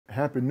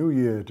Happy New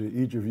Year to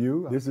each of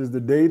you. This is the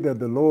day that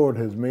the Lord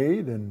has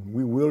made, and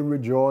we will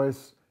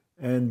rejoice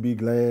and be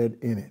glad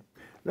in it.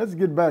 Let's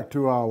get back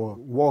to our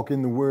walk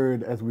in the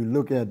Word as we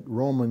look at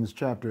Romans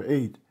chapter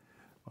 8,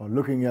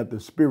 looking at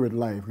the spirit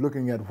life,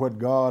 looking at what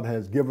God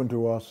has given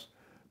to us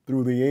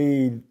through the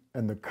aid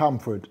and the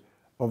comfort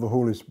of the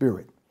Holy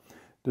Spirit.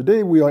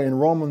 Today we are in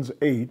Romans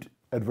 8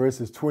 at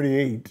verses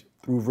 28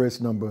 through verse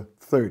number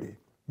 30.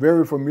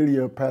 Very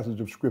familiar passage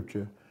of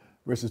Scripture,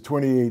 verses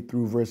 28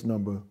 through verse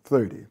number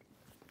 30.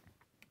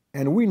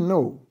 And we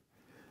know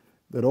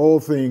that all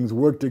things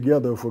work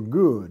together for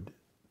good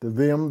to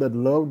them that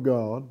love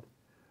God,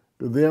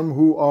 to them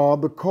who are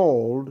the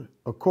called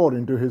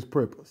according to his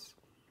purpose.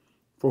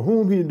 For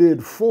whom he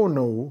did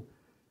foreknow,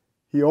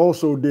 he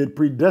also did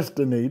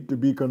predestinate to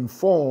be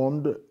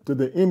conformed to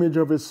the image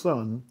of his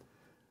Son,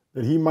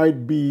 that he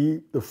might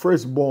be the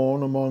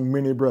firstborn among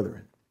many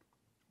brethren.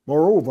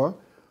 Moreover,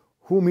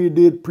 whom he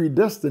did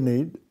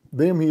predestinate,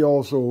 them he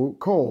also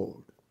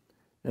called.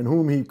 And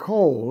whom he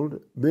called,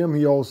 them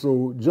he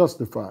also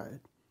justified.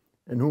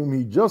 And whom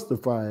he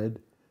justified,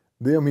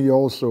 them he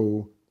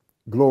also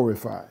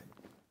glorified.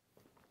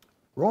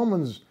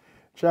 Romans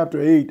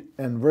chapter 8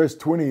 and verse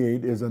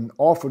 28 is an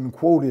often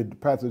quoted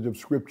passage of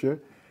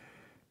Scripture.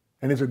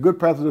 And it's a good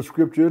passage of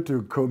Scripture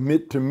to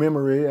commit to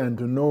memory and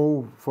to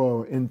know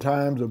for in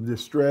times of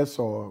distress,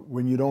 or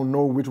when you don't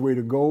know which way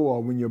to go,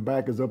 or when your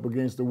back is up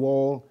against the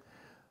wall.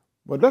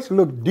 But let's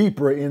look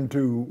deeper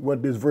into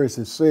what this verse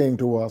is saying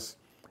to us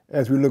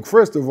as we look,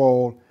 first of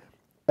all,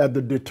 at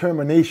the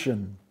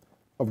determination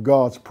of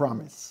God's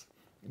promise.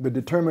 The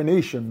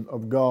determination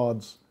of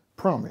God's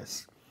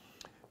promise.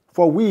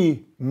 For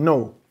we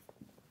know.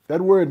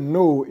 That word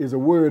know is a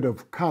word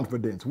of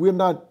confidence. We're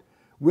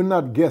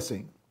not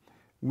guessing.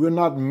 We're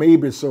not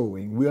maybe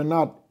sowing. We are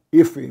not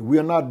iffy. We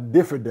are not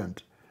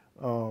diffident.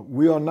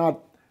 We are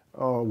not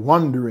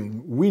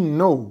wondering. We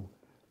know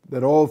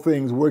that all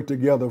things work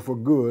together for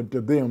good to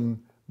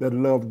them that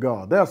love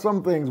God. There are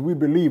some things we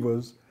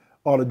believers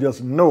ought to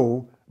just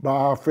know by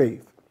our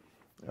faith.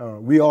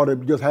 We ought to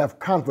just have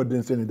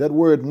confidence in it. That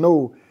word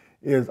know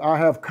is I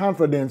have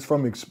confidence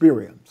from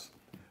experience.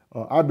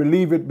 I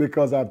believe it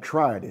because I've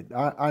tried it.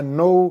 I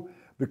know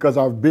because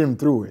I've been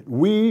through it.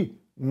 We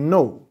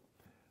know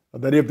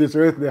that if this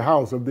earthly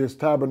house of this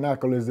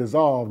tabernacle is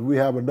dissolved, we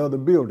have another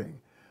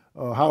building,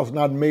 a house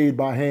not made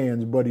by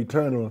hands, but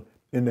eternal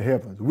in the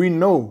heavens. We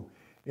know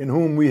in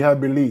whom we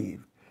have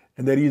believed,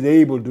 and that he's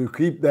able to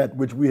keep that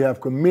which we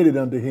have committed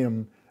unto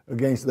him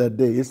against that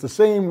day. It's the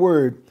same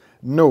word,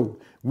 know.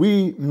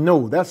 We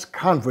know. That's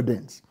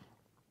confidence.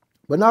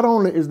 But not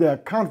only is there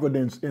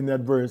confidence in that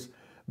verse,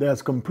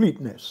 there's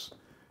completeness.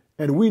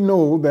 And we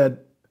know that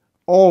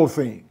all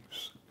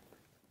things,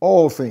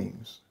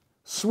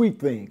 sweet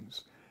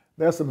things,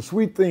 there's some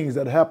sweet things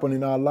that happen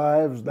in our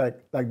lives,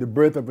 like the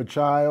birth of a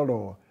child,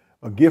 or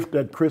a gift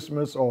at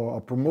Christmas, or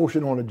a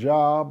promotion on a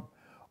job,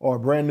 or a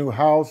brand new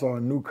house, or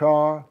a new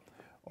car,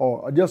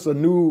 or just a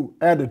new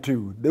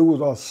attitude.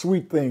 Those are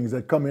sweet things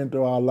that come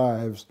into our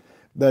lives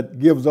that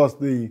gives us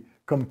the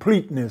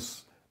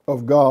completeness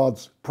of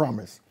God's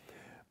promise.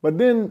 But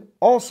then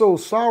also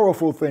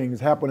sorrowful things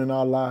happen in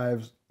our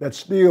lives that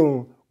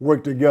still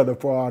work together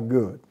for our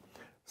good.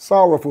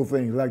 Sorrowful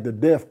things like the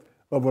death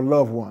of a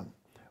loved one,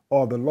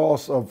 or the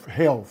loss of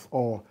health,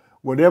 or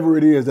whatever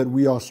it is that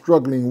we are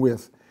struggling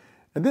with.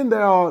 And then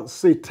there are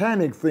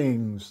satanic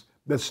things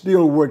that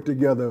still work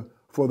together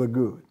for the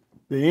good.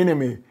 The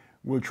enemy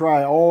will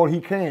try all he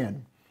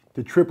can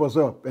to trip us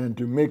up and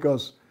to make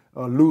us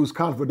lose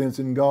confidence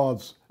in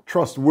God's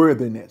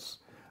trustworthiness.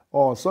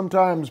 Or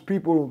sometimes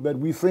people that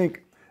we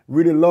think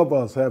really love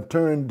us have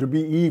turned to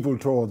be evil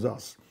towards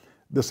us.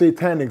 The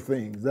satanic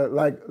things, that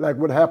like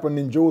what happened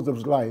in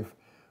Joseph's life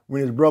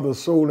when his brothers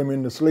sold him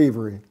into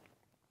slavery.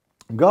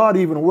 God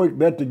even worked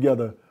that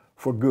together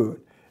for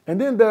good.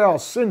 And then there are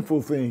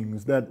sinful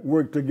things that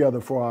work together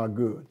for our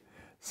good.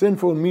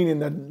 Sinful meaning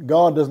that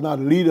God does not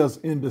lead us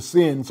into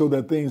sin so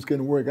that things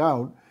can work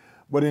out,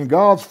 but in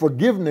God's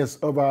forgiveness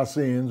of our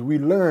sins, we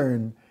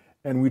learn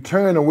and we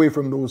turn away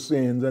from those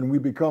sins, and we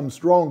become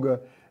stronger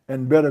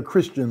and better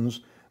Christians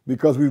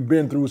because we've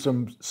been through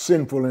some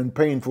sinful and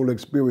painful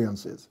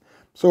experiences.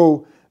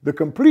 So the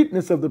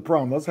completeness of the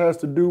promise has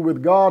to do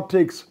with God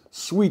takes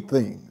sweet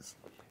things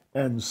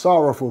and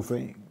sorrowful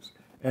things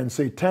and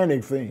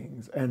satanic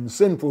things and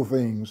sinful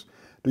things,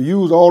 to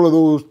use all of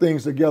those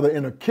things together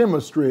in a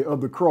chemistry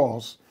of the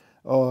cross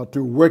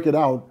to work it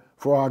out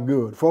for our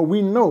good. For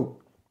we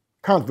know,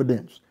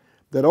 confidence,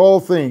 that all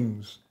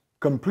things,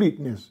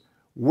 completeness,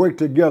 work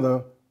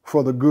together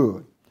for the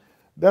good.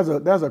 There's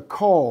a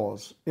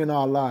cause in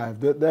our lives.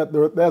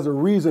 There's a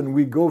reason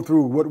we go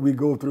through what we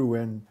go through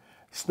and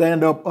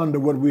stand up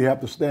under what we have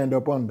to stand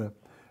up under,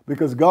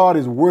 because God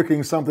is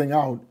working something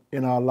out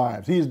in our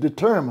lives. He's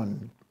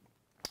determined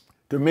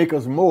to make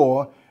us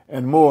more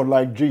and more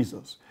like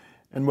Jesus.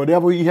 And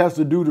whatever he has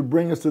to do to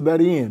bring us to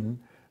that end,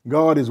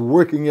 God is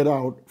working it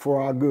out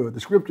for our good. The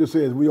Scripture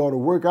says we ought to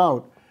work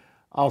out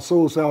our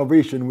soul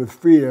salvation with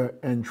fear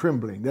and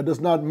trembling. That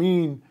does not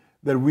mean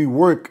that we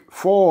work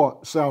for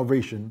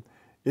salvation.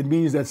 It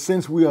means that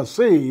since we are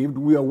saved,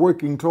 we are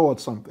working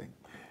towards something.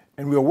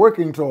 And we are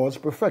working towards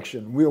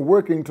perfection. We are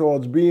working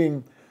towards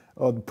being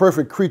the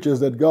perfect creatures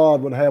that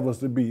God would have us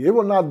to be. It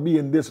will not be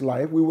in this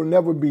life. We will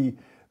never be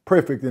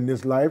perfect in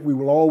this life. We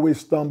will always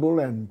stumble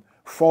and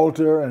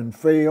falter and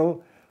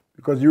fail.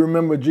 Because you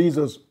remember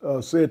Jesus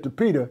said to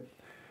Peter,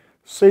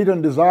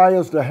 Satan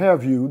desires to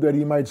have you that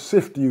he might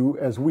sift you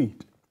as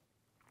wheat.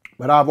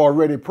 But I've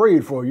already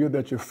prayed for you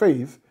that your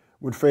faith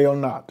would fail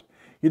not.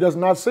 He does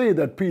not say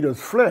that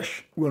Peter's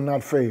flesh will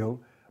not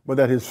fail, but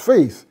that his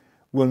faith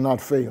will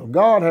not fail.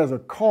 God has a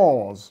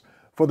cause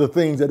for the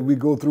things that we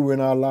go through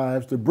in our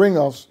lives to bring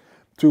us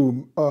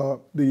to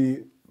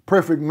the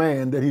perfect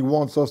man that he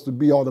wants us to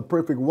be, or the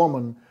perfect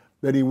woman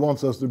that he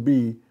wants us to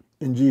be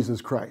in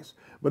Jesus Christ.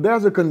 But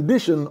there's a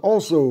condition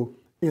also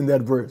in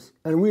that verse.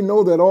 And we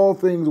know that all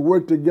things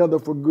work together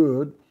for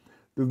good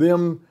to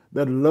them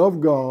that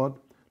love God,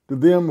 to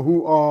them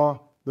who are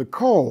the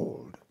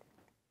called.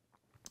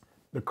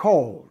 The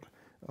called.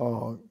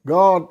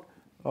 God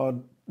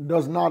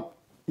does not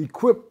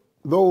equip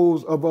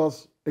those of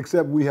us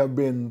except we have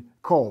been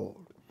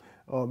called.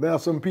 There are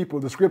some people,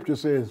 the scripture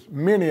says,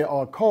 many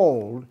are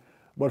called,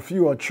 but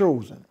few are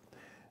chosen.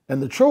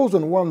 And the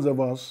chosen ones of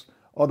us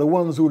are the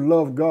ones who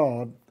love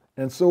God.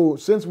 And so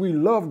since we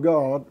love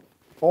God,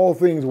 all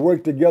things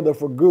work together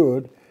for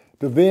good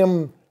to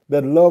them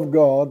that love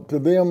God, to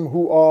them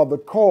who are the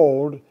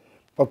called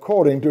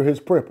according to his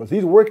purpose.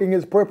 He's working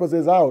his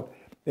purposes out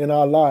in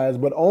our lives,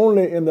 but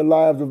only in the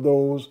lives of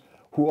those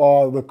who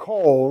are the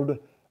called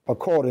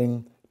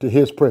according to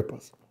his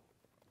purpose.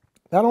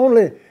 Not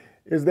only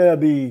is there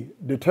the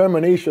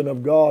determination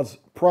of God's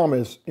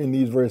promise in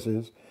these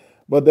verses,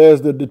 but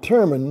there's the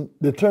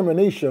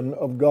determination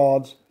of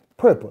God's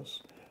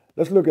purpose.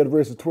 Let's look at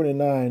verses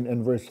 29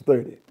 and verse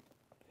 30.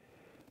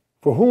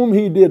 For whom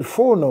he did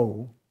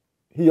foreknow,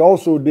 he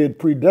also did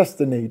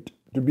predestinate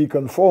to be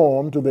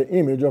conformed to the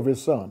image of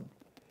his Son,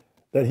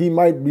 that he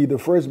might be the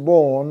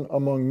firstborn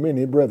among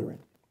many brethren.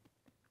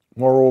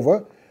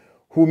 Moreover,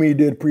 whom he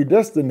did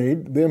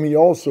predestinate, them he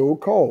also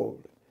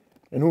called.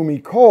 And whom he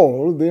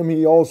called, them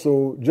he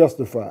also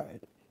justified.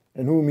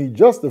 And whom he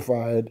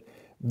justified,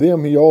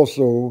 them he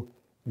also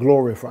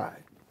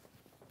glorified.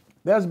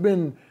 There's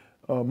been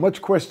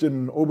much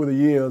question over the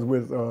years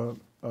with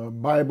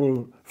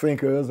Bible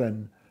thinkers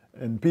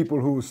and people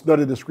who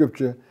study the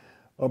scripture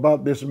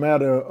about this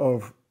matter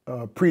of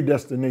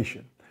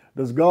predestination.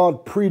 Does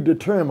God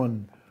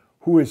predetermine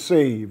who is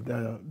saved?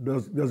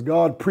 Does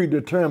God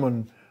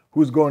predetermine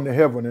who's going to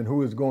heaven and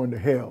who is going to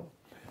hell?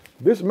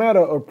 This matter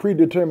of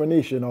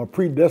predetermination or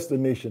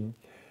predestination,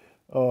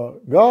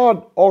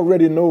 God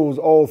already knows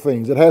all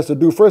things. It has to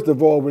do, first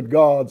of all, with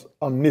God's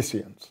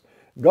omniscience.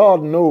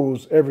 God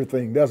knows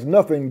everything. There's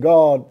nothing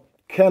God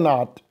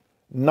cannot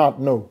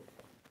not know.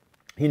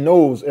 He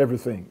knows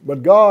everything.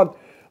 But God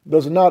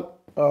does not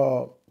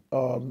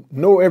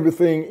know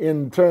everything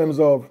in terms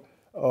of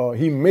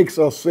he makes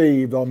us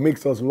saved or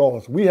makes us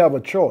lost. We have a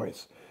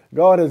choice.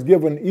 God has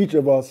given each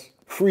of us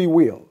free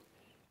will.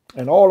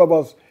 And all of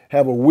us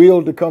have a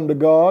will to come to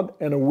God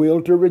and a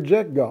will to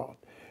reject God.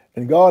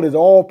 And God is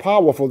all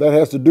powerful. That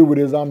has to do with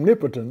his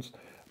omnipotence.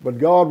 But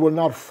God will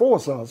not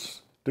force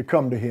us to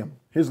come to him.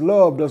 His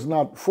love does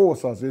not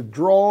force us. It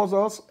draws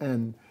us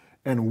and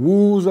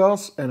woos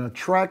us and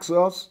attracts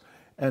us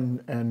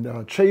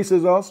and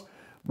chases us.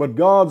 But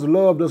God's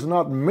love does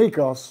not make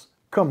us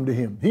come to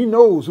him. He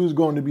knows who's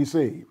going to be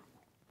saved.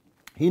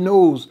 He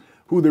knows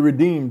who the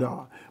redeemed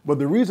are. But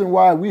the reason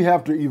why we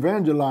have to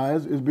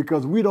evangelize is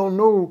because we don't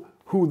know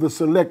who the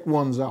select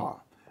ones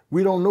are.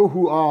 We don't know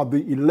who are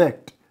the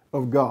elect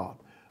of God.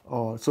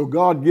 So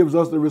God gives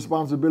us the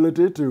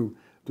responsibility to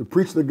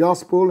preach the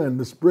gospel and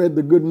to spread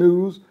the good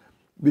news,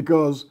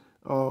 because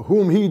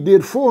whom he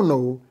did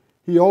foreknow,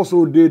 he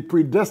also did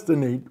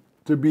predestinate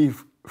to be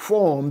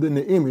formed in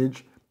the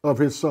image of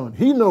his Son.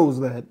 He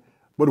knows that,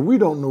 but we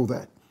don't know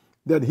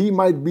that he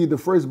might be the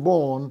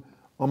firstborn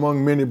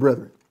among many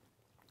brethren.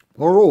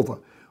 Moreover,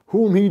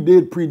 whom he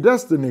did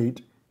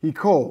predestinate, he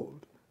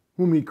called.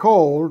 Whom he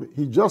called,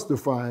 he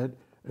justified.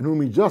 And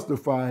whom he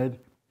justified,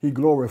 he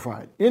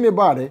glorified.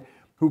 Anybody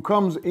who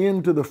comes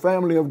into the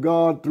family of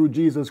God through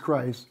Jesus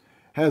Christ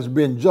has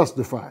been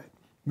justified.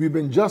 We've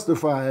been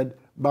justified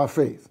by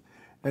faith.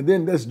 And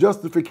then this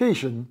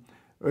justification,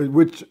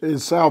 which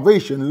is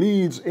salvation,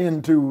 leads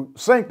into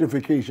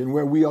sanctification,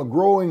 where we are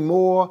growing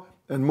more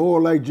and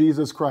more like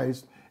Jesus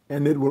Christ,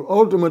 and it will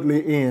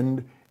ultimately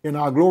end in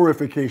our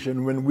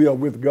glorification when we are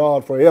with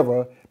God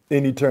forever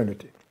in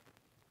eternity.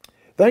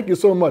 Thank you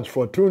so much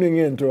for tuning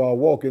in to our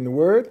Walk in the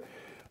Word.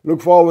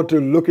 Look forward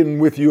to looking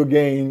with you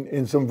again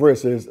in some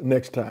verses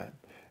next time.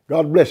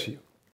 God bless you.